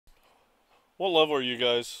What level are you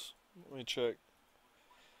guys? Let me check.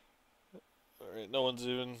 Alright, no one's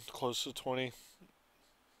even close to 20.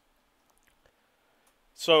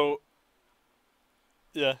 So,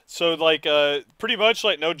 yeah. So, like, pretty much,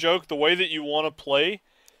 like, no joke, the way that you want to play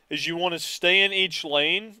is you want to stay in each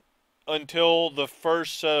lane until the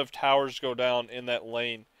first set of towers go down in that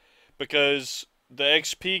lane. Because the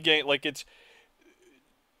XP gain, like, it's,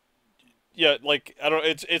 yeah, like, I don't,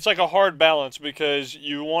 it's like a hard balance because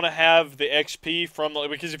you want to have the XP from the,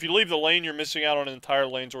 because if you leave the lane, you're missing out on an entire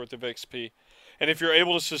lane's worth of XP. And if you're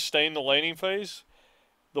able to sustain the laning phase,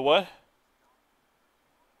 the what?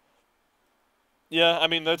 Yeah, I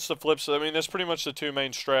mean that's the flip side. I mean that's pretty much the two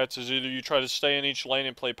main strats. Is either you try to stay in each lane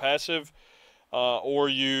and play passive, or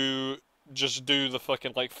you just do the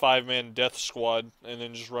fucking like 5-man death squad and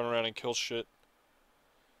then just run around and kill shit.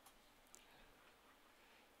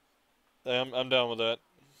 Yeah, I'm down with that.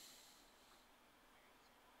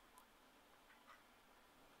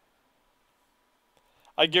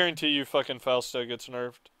 I guarantee you, fucking Falstad gets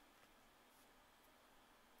nerfed.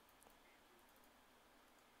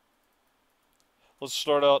 Let's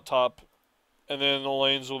start out top, and then the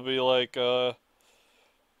lanes will be like, I'll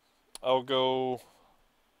go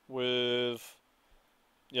with,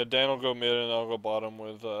 yeah, Dan will go mid, and I'll go bottom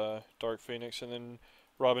with Dark Phoenix, and then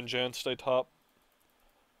Rob and Jan stay top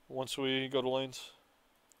once we go to lanes.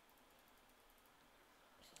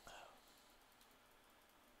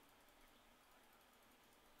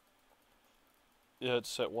 Yeah, it's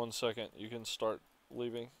set 1 second. You can start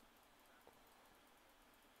leaving.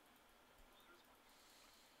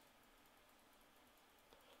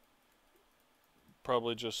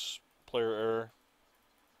 Probably just player error.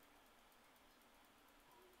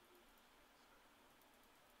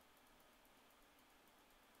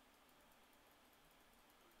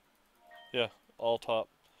 Yeah, all top.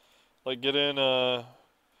 Like get in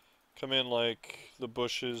come in like the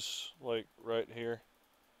bushes like right here.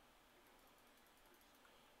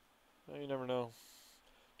 You never know.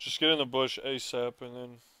 Just get in the bush ASAP and then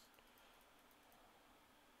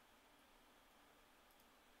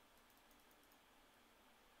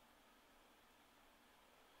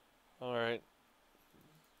alright.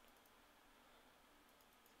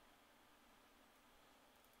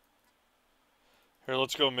 Here,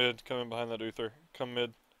 let's go mid. Come in behind that Uther. Come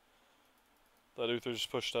mid. That Uther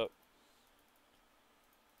just pushed up.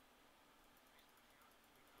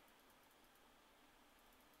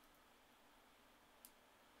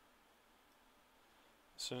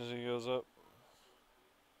 As soon as he goes up,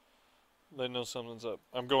 they know something's up.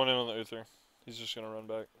 I'm going in on the Uther. He's just gonna run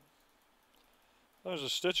back. There's the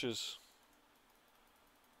stitches.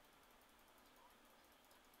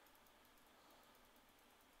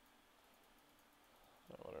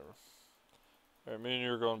 Oh, whatever. Alright, me and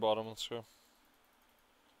you are going bottom. Let's go.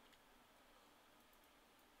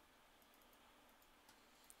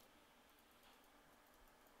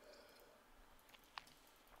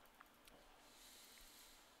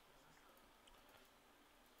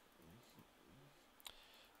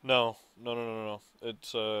 No, no, no, no,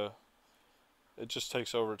 no. It just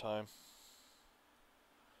takes overtime.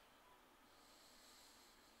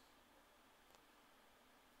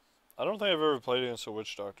 I don't think I've ever played against a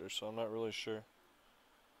witch doctor, so I'm not really sure.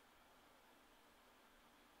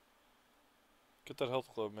 Get that health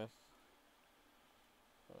club, man.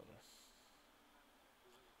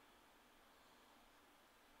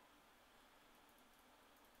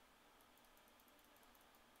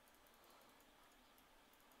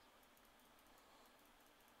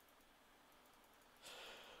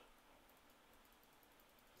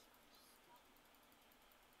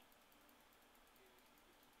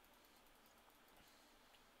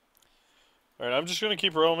 Alright, I'm just gonna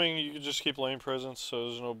keep roaming. You can just keep lane presence, so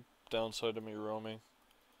there's no downside to me roaming.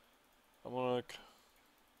 I'm gonna.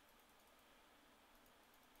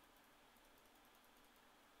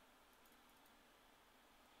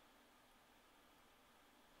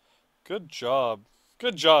 Good job.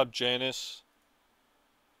 Good job, Janice.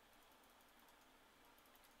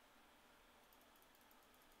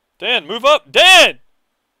 Dan, move up! Dan!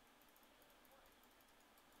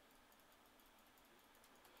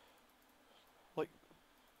 Like,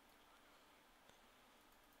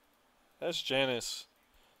 that's Janice.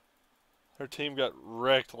 Her team got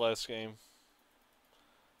wrecked last game.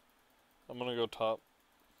 I'm gonna go top.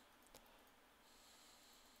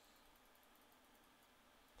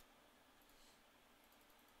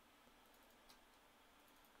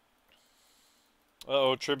 Uh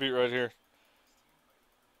oh, tribute right here.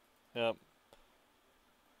 Yep.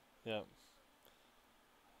 Yep.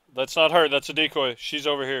 That's not her. That's a decoy. She's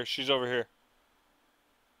over here. She's over here.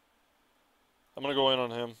 I'm gonna go in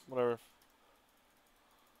on him. Whatever.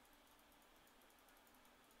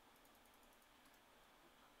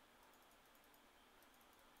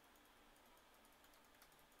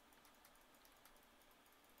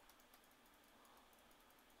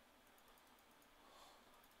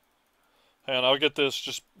 And I'll get this.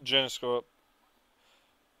 Just Janice, go up.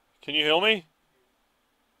 Can you heal me?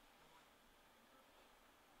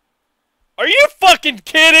 Are you fucking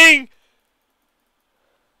kidding?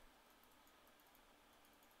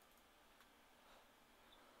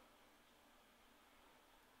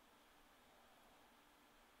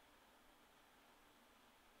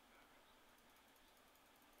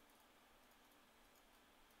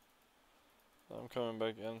 I'm coming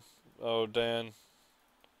back in. Oh, Dan.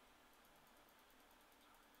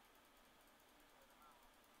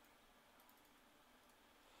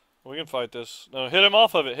 We can fight this. No, hit him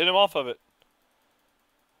off of it. Hit him off of it.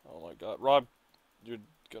 Oh my god. Rob, you're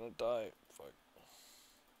gonna die. Fuck.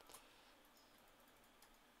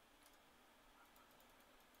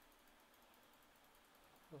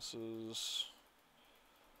 This is...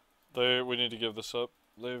 We need to give this up.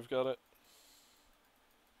 They've got it.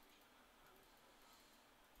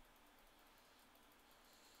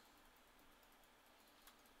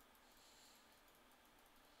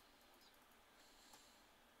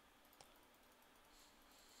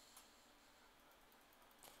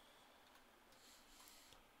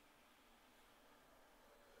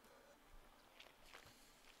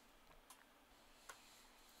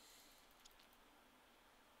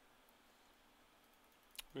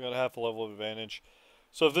 We got half a level of advantage.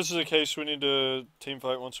 So if this is the case, we need to team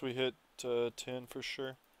fight once we hit 10 for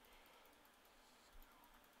sure.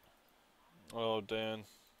 Oh, Dan.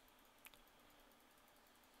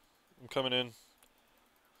 I'm coming in.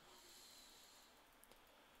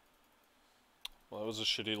 Well, that was a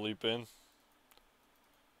shitty leap in.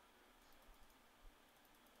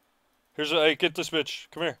 Hey, get this bitch.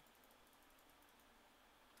 Come here.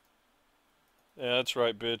 Yeah, that's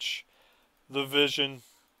right, bitch. The vision.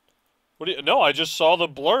 What do you... No, I just saw the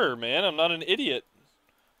blur, man. I'm not an idiot.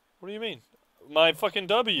 What do you mean? My fucking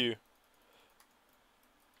W.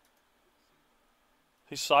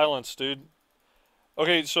 He's silenced, dude.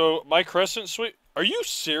 Okay, so my crescent sweep... Are you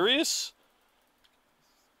serious?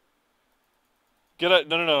 Get out...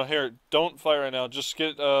 No. Here, don't fight right now. Just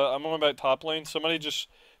get... I'm going back top lane. Somebody just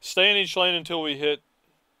stay in each lane until we hit...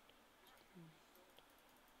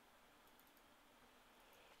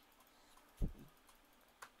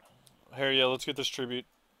 Here, yeah, let's get this tribute.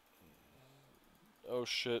 Oh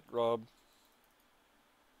shit, Rob.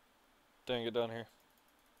 Dang, get down here.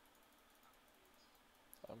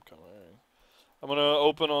 I'm coming. I'm gonna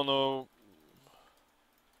open on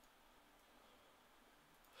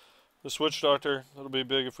the Switch Doctor. That'll be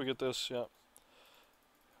big if we get this, yeah.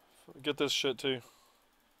 Get this shit too.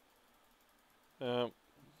 Yeah.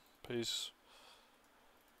 Peace.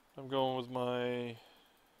 I'm going with my...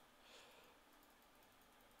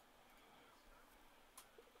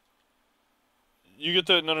 You get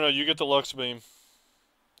the... No, you get the Lux Beam.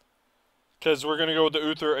 Because we're going to go with the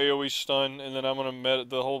Uther AoE stun, and then I'm going to...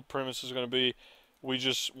 The whole premise is going to be... We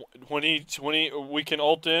just... We can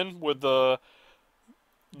ult in with the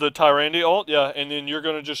Tyrande ult, yeah, and then you're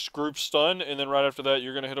going to just group stun, and then right after that,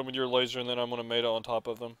 you're going to hit them with your laser, and then I'm going to meta on top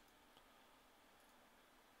of them.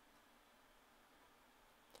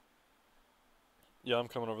 Yeah, I'm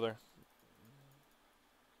coming over there.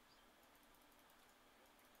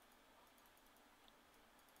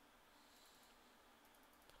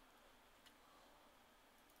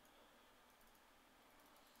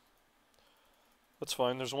 That's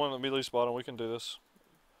fine. There's one immediately spot, we can do this.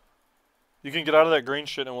 You can get out of that green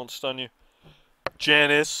shit and it won't stun you.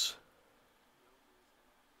 Janice.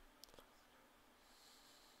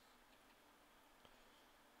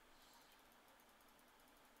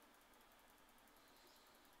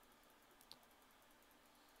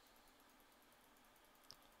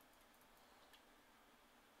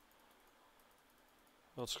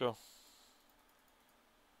 Let's go.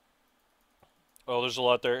 Oh, there's a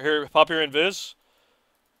lot there. Here, pop your invis.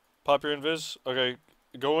 Pop your invis. Okay,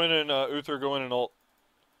 go in and Uther, go in and ult.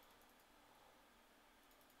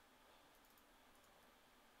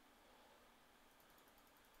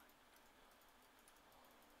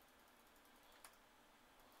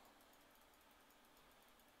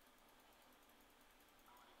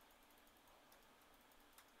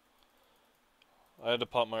 I had to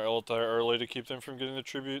pop my ult there early to keep them from getting the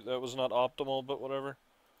tribute. That was not optimal, but whatever.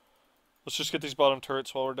 Let's just get these bottom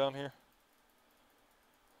turrets while we're down here.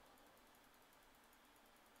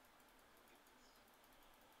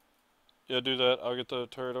 Yeah, do that. I'll get the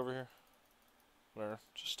turret over here. Whatever.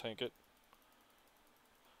 Just tank it.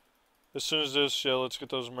 As soon as this, yeah, let's get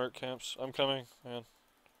those merc camps. I'm coming, man.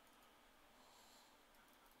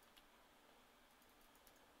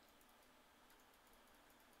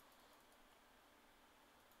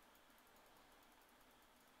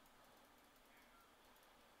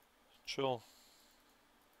 Chill.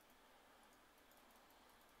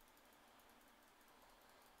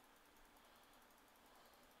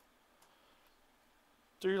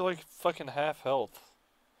 Dude, you're like fucking half health.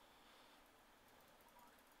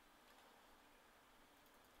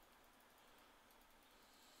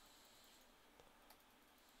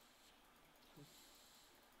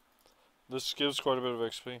 This gives quite a bit of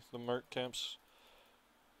XP, the Merc camps.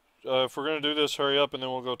 If we're gonna do this, hurry up and then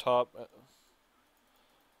we'll go top.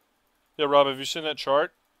 Yeah, Rob, have you seen that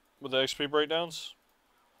chart with the XP breakdowns?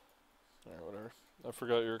 Alright, whatever. I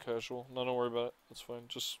forgot you were casual. No, don't worry about it. That's fine.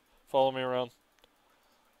 Just follow me around.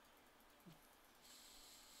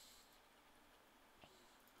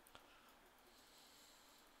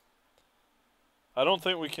 I don't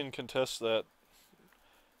think we can contest that.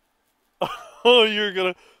 Oh, you're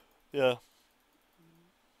gonna... Yeah.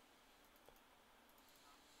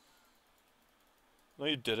 No,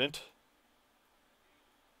 you didn't.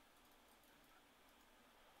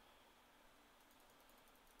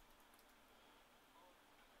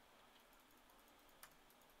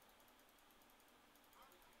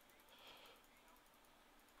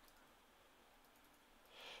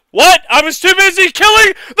 What? I was too busy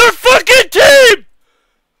killing their fucking team!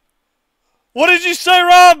 What did you say,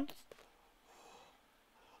 Rob?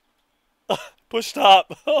 Push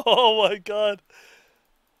top. Oh my god.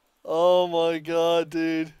 Oh my god,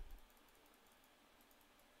 dude.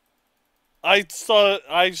 I swear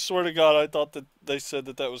to god, I thought that they said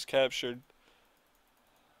that that was captured.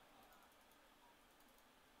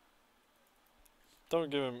 Don't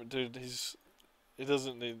give him, dude, he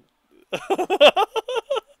doesn't need...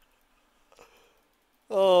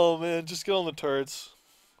 Oh man, just get on the turrets.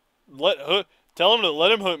 Tell him to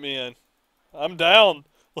let him hook me in. I'm down.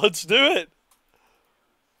 Let's do it.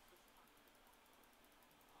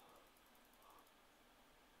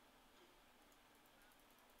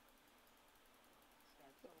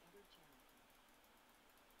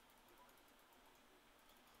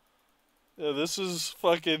 Yeah, this is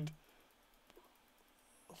fucking...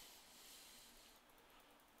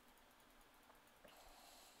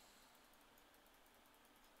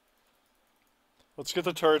 Let's get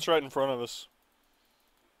the turrets right in front of us.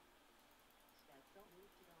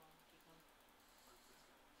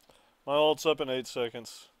 My ult's up in 8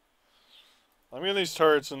 seconds. I'm getting these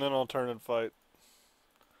turrets and then I'll turn and fight.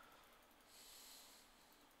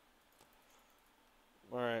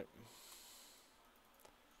 Alright.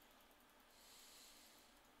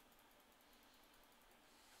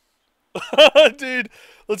 Dude,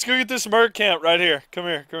 let's go get this Merc camp right here. Come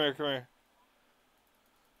here, come here, come here.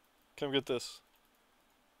 Come get this.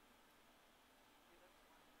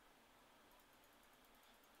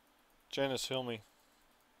 Janice, heal me.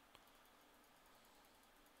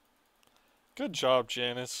 Good job,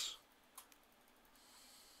 Janice.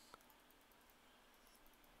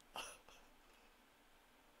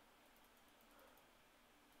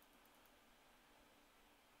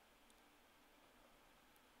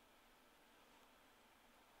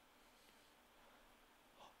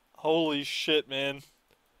 Holy shit, man.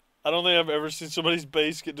 I don't think I've ever seen somebody's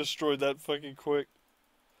base get destroyed that fucking quick.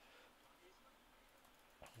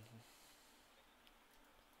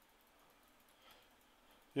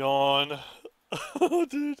 Yawn. Oh,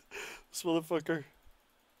 dude. This motherfucker.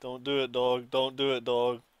 Don't do it, dog. Don't do it,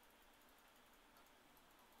 dog.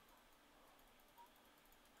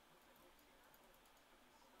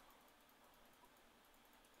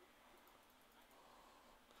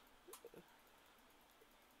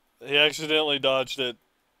 He accidentally dodged it.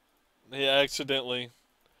 He accidentally.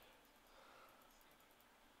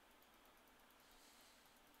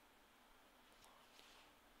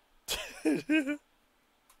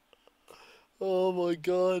 Oh my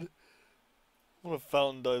god. I'm gonna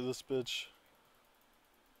fountain dive this bitch.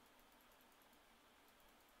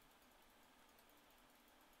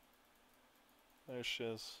 There she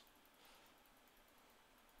is.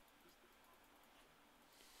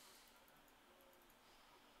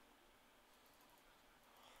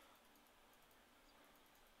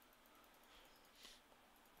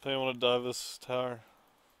 I think I want to dive this tower.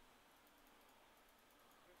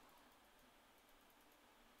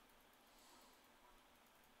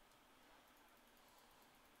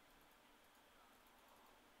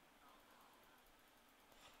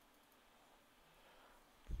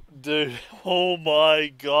 Dude, oh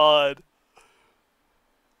my god.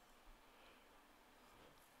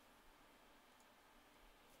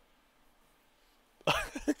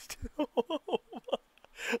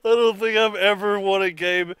 I don't think I've ever won a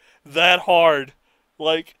game that hard.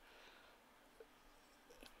 Like,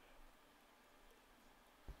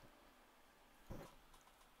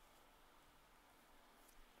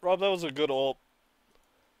 Rob, that was a good ult.